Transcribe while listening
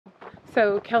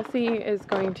So Kelsey is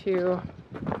going to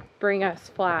bring us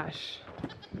Flash.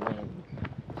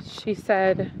 She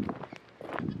said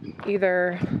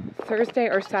either Thursday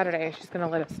or Saturday she's going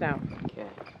to let us know. Okay.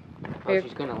 Oh,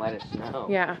 she's going to let us know?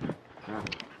 Yeah. Oh.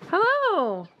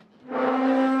 Hello!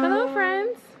 Hello,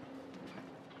 friends!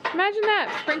 Imagine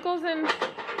that. Sprinkles and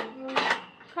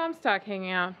Comstock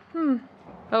hanging out.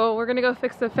 Oh, we're going to go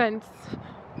fix the fence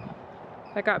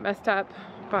that got messed up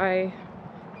by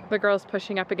the girls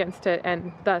pushing up against it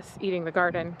and thus eating the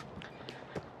garden.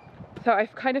 So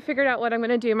I've kind of figured out what I'm going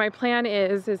to do. My plan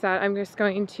is that I'm just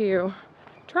going to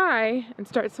try and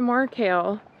start some more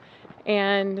kale.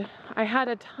 And I had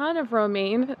a ton of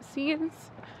romaine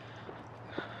seeds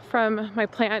from my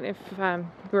plant. If you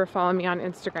were following me on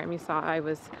Instagram, you saw I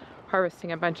was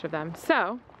harvesting a bunch of them.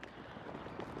 So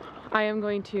I am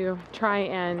going to try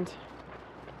and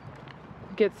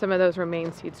get some of those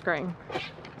romaine seeds growing.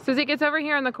 Susie gets over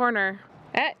here in the corner.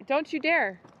 Don't you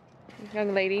dare,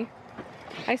 young lady.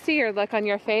 I see your look on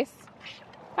your face.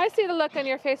 I see the look on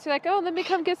your face. You're like, oh, let me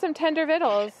come get some tender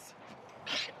vittles.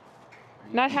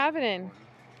 Not happening.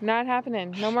 Not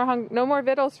happening. No more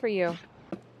vittles for you.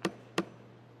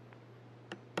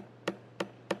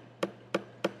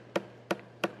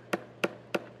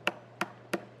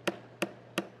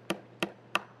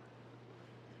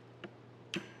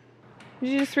 Did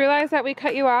you just realize that we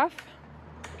cut you off?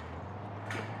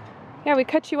 Yeah, we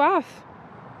cut you off.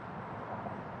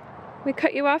 We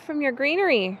cut you off from your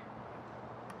greenery.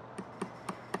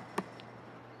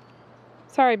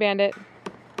 Sorry, Bandit.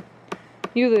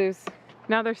 You lose.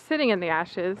 Now they're sitting in the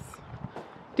ashes.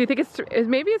 Do you think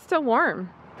maybe it's still warm?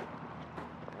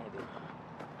 Maybe.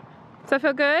 Does that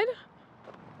feel good?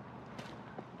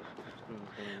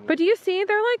 But do you see,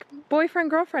 they're like boyfriend,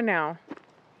 girlfriend now.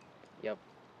 Yep.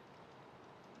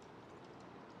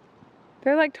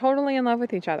 They're like totally in love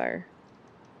with each other.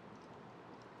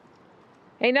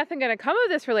 Ain't nothing gonna come of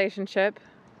this relationship.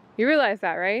 You realize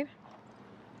that, right?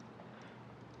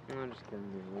 No, I'm just kidding.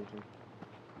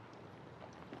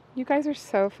 You guys are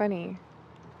so funny.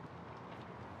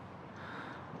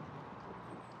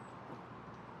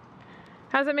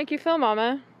 How does it make you feel,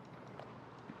 Mama?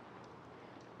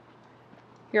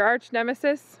 Your arch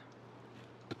nemesis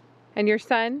and your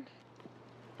son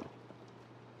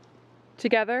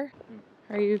together?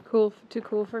 Are you too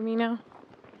cool for me now?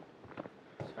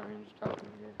 Sorry, I'm just talking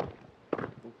here.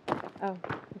 Oh,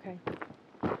 okay.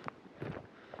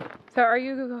 So are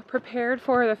you prepared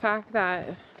for the fact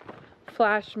that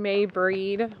Flash may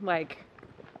breed like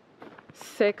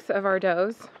 5 of our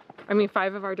does?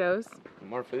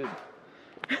 More food.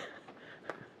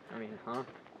 I mean, huh?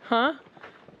 Huh?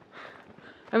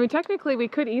 I mean, technically we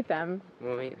could eat them.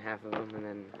 We'll eat half of them and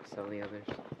then sell the others.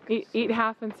 Eat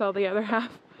half and sell the other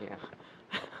half? Yeah.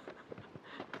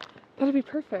 That'd be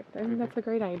perfect. I think that's a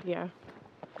great idea.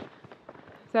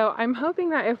 So I'm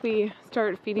hoping that if we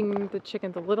start feeding the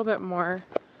chickens a little bit more,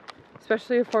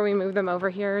 especially before we move them over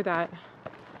here, that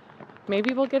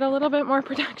maybe we'll get a little bit more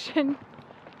production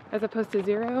as opposed to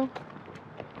 0.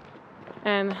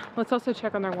 And let's also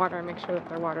check on their water and make sure that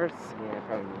their water's... Yeah,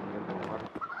 probably need a bit more water.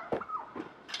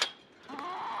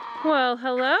 Well,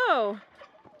 hello.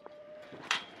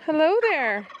 Hello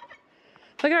there.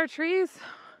 Look at our trees.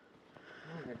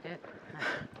 Oh, they're dead.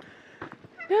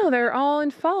 No, they're all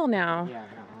in fall now. Yeah,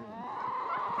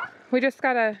 no. We just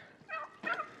gotta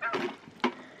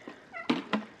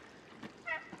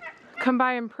come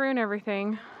by and prune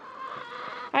everything.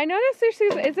 I noticed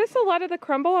is this a lot of the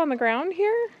crumble on the ground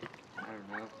here? I don't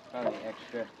know. Probably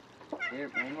extra. Did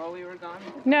it rain while we were gone?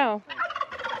 No,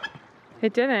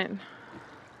 it didn't.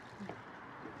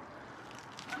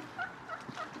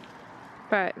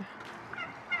 But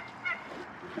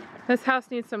this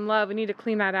house needs some love. We need to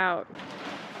clean that out.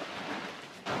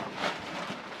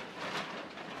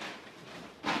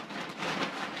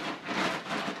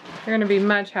 You're gonna be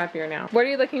much happier now. What are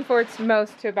you looking forward to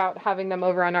most about having them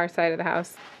over on our side of the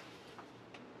house?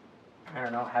 I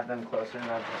don't know, have them closer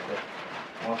enough just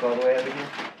to walk all the way over here.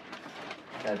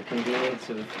 The convenience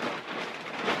of,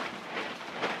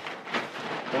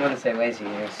 I don't want to say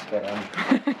laziness, but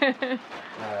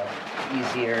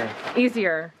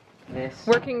Easier.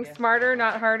 Working smarter,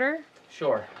 not harder?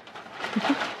 Sure.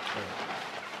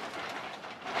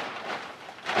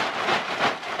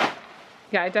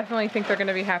 Yeah, I definitely think they're going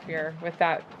to be happier with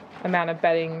that amount of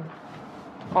bedding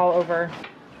all over.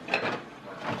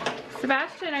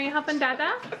 Sebastian, are you helping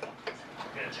Dada?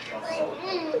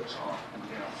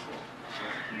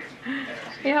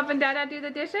 Are you helping Dada do the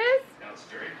dishes?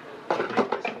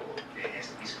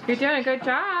 You're doing a good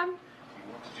job.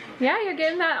 Yeah, you're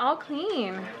getting that all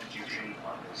clean.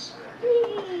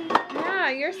 Yeah,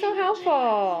 you're so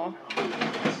helpful.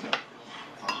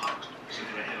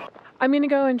 I'm gonna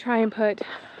go and try and put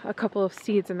a couple of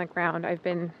seeds in the ground. I've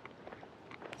been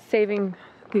saving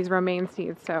these romaine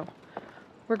seeds, so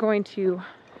we're going to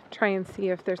try and see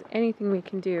if there's anything we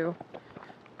can do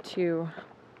to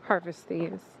harvest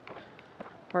these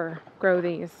or grow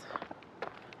these.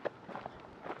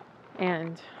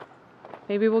 And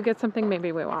maybe we'll get something,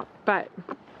 maybe we won't. But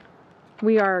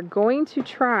we are going to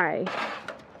try.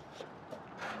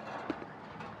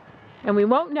 And we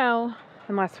won't know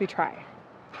unless we try.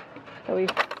 So we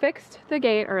fixed the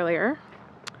gate earlier.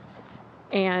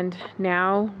 And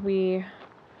now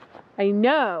I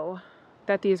know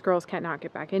that these girls cannot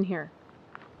get back in here.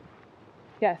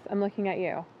 Yes, I'm looking at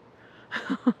you.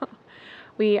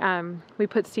 We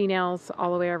put C-nails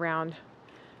all the way around.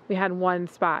 We had one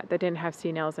spot that didn't have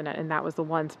C-nails in it, and that was the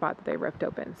one spot that they ripped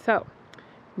open. So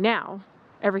now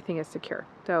everything is secure.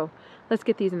 So let's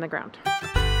get these in the ground.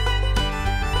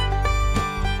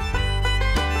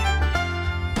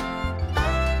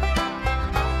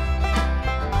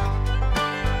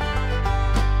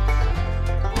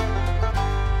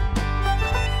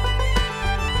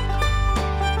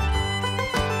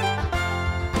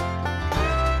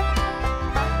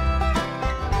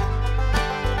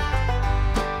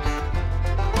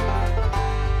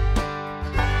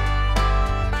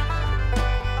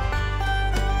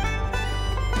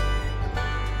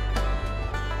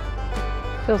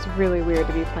 Feels really weird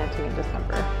to be planting in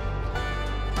December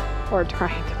or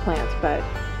trying to plant, but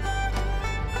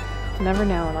I'll never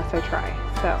know unless I try.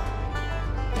 So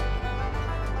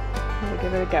I'm gonna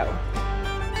give it a go.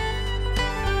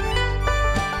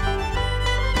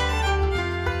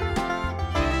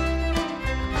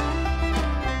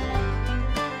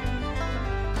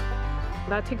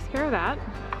 That takes care of that.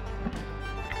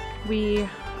 We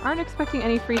aren't expecting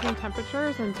any freezing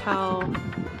temperatures until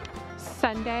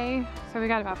Sunday, so we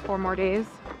got about 4 more days,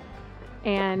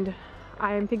 and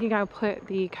I'm thinking I'll put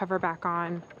the cover back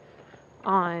on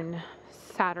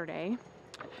Saturday,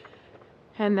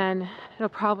 and then it'll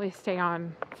probably stay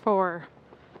on for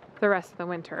the rest of the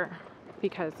winter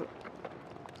because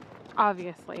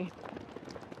obviously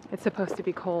it's supposed to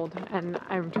be cold and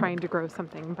I'm trying to grow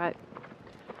something, but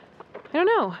I don't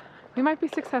know, we might be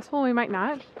successful, we might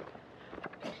not,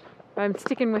 but I'm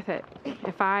sticking with it.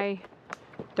 If I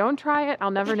don't try it,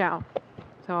 I'll never know.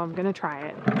 So I'm gonna try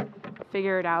it,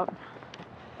 figure it out.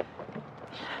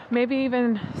 Maybe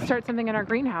even start something in our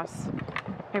greenhouse.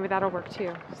 Maybe that'll work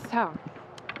too. So,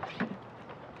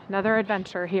 another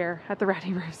adventure here at the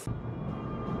Rowdy Roost.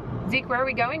 Zeke, where are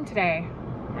we going today?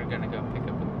 We're gonna go pick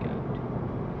up a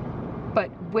goat. But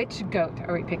which goat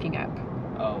are we picking up?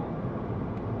 Oh,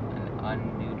 an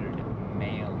unneutered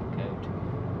male goat.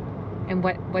 And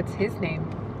what's his name?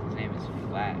 His name is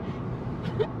Flash.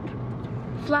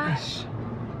 Flash.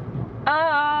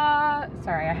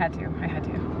 Sorry, I had to.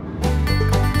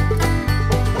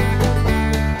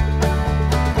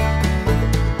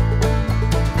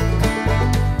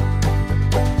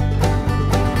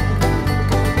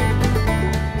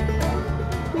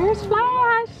 There's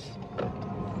Flash.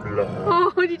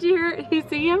 Oh, did you hear it? You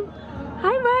see him?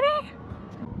 Hi, buddy.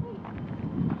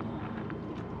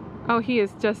 Oh, he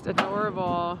is just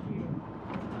adorable.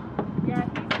 Yeah,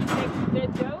 the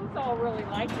does all really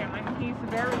like him. I mean, he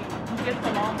gets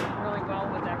along really well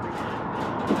with everyone.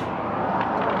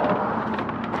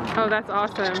 Oh, that's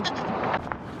awesome.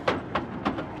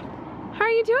 How are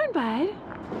you doing, bud?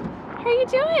 How are you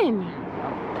doing?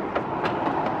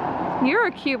 You're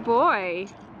a cute boy.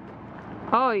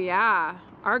 Oh yeah,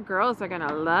 our girls are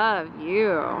gonna love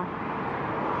you.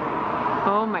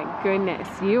 Oh my goodness,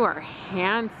 you are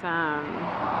handsome.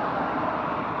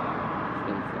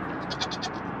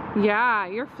 Yeah,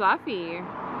 you're fluffy.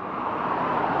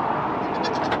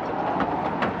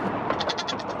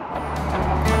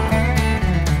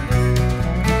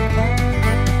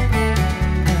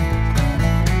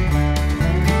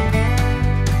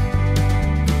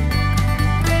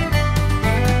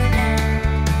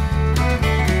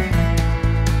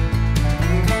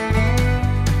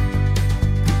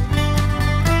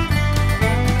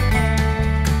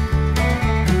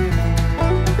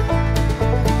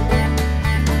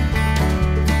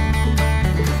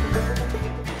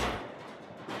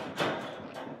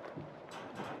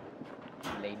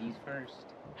 Ladies first.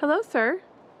 Hello, sir.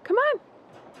 Come on.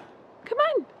 Come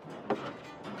on.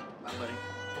 Bye, buddy.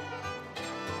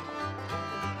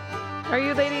 Are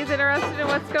you ladies interested in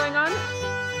what's going on?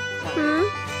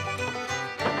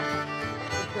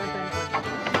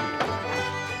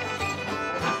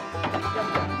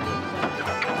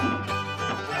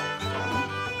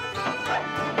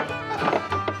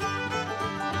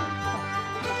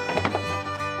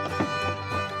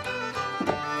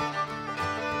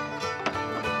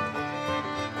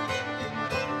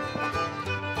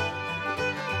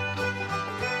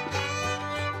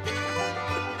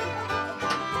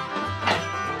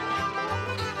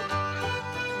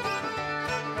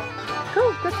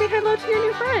 Go say hello to your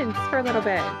new friends for a little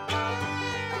bit.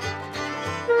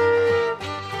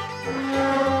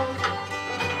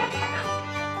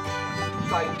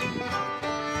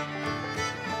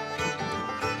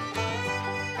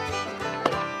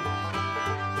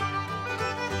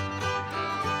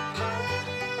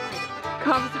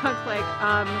 Comstock's like,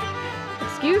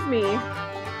 excuse me.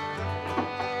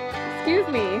 Excuse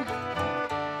me.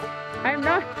 I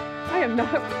am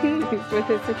not pleased with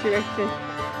this situation.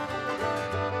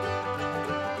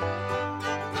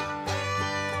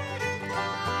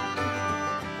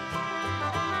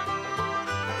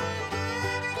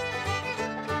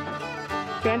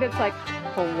 Bandit's like,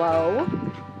 hello?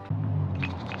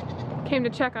 Came to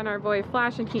check on our boy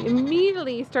Flash and he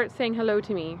immediately starts saying hello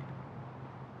to me.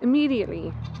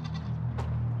 Immediately.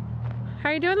 How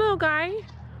you doing, little guy?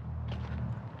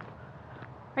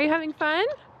 Are you having fun?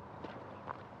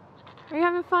 Are you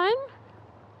having fun?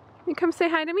 You come say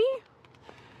hi to me?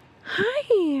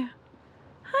 Hi.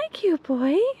 Hi, cute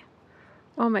boy.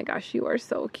 Oh my gosh, you are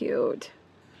so cute.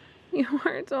 You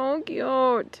are so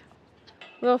cute.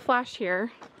 Little Flash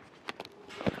here.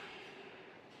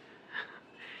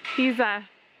 He's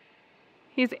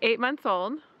 8 months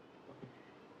old,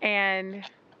 and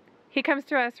he comes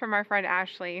to us from our friend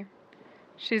Ashley.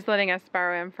 She's letting us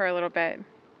borrow him for a little bit.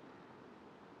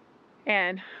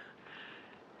 And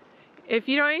if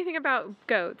you know anything about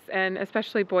goats, and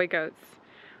especially boy goats,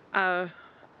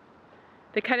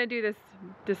 they kind of do this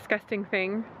disgusting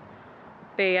thing.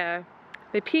 They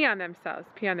pee on themselves,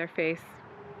 pee on their face.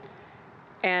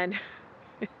 And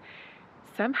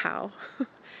somehow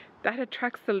that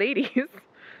attracts the ladies.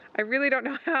 I really don't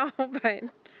know how, but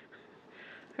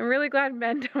I'm really glad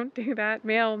men don't do that.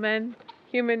 Male men,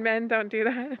 human men don't do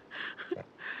that.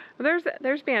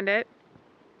 There's Bandit.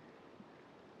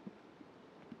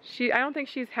 I don't think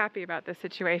she's happy about this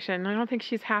situation. I don't think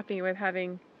she's happy with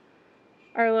having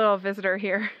our little visitor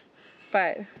here,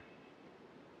 but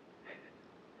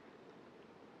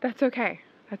that's okay.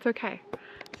 That's okay.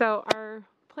 So our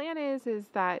plan is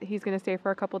that he's going to stay for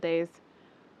a couple days.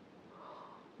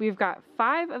 We've got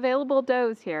 5 available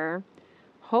does here.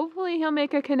 Hopefully he'll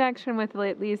make a connection with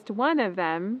at least one of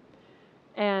them,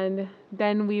 and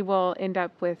then we will end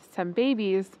up with some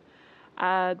babies.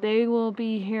 They will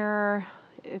be here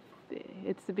if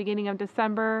it's the beginning of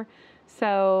December,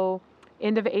 so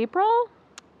end of April,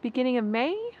 beginning of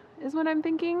May is what I'm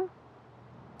thinking.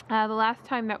 The last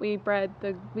time that we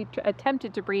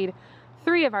attempted to breed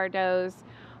 3 of our does,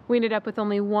 we ended up with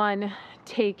only 1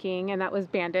 taking, and that was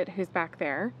Bandit, who's back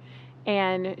there.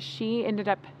 And she ended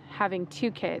up having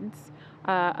 2 kids,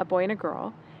 a boy and a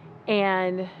girl.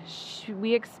 And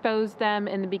we exposed them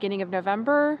in the beginning of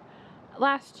November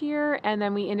last year, and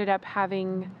then we ended up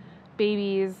having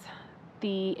babies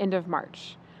the end of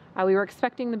March. We were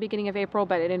expecting the beginning of April,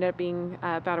 but it ended up being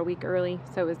about a week early,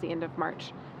 so it was the end of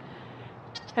March.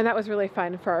 And that was really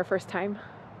fun for our first time.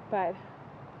 But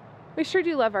we sure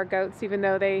do love our goats, even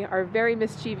though they are very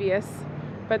mischievous.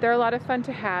 But they're a lot of fun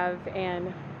to have,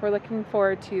 and we're looking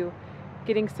forward to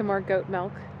getting some more goat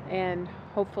milk. And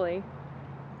hopefully,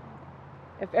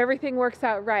 if everything works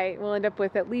out right, we'll end up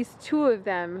with at least 2 of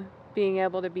them being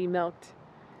able to be milked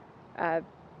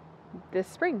this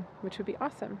spring, which would be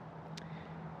awesome.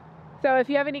 So if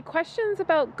you have any questions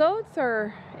about goats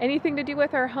or anything to do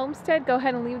with our homestead, go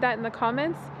ahead and leave that in the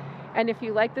comments. And if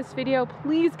you like this video,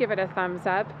 please give it a thumbs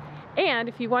up. And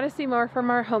if you want to see more from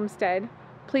our homestead,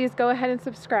 please go ahead and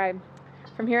subscribe.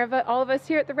 From here, all of us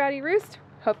here at the Rowdy Roost,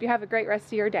 hope you have a great rest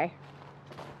of your day.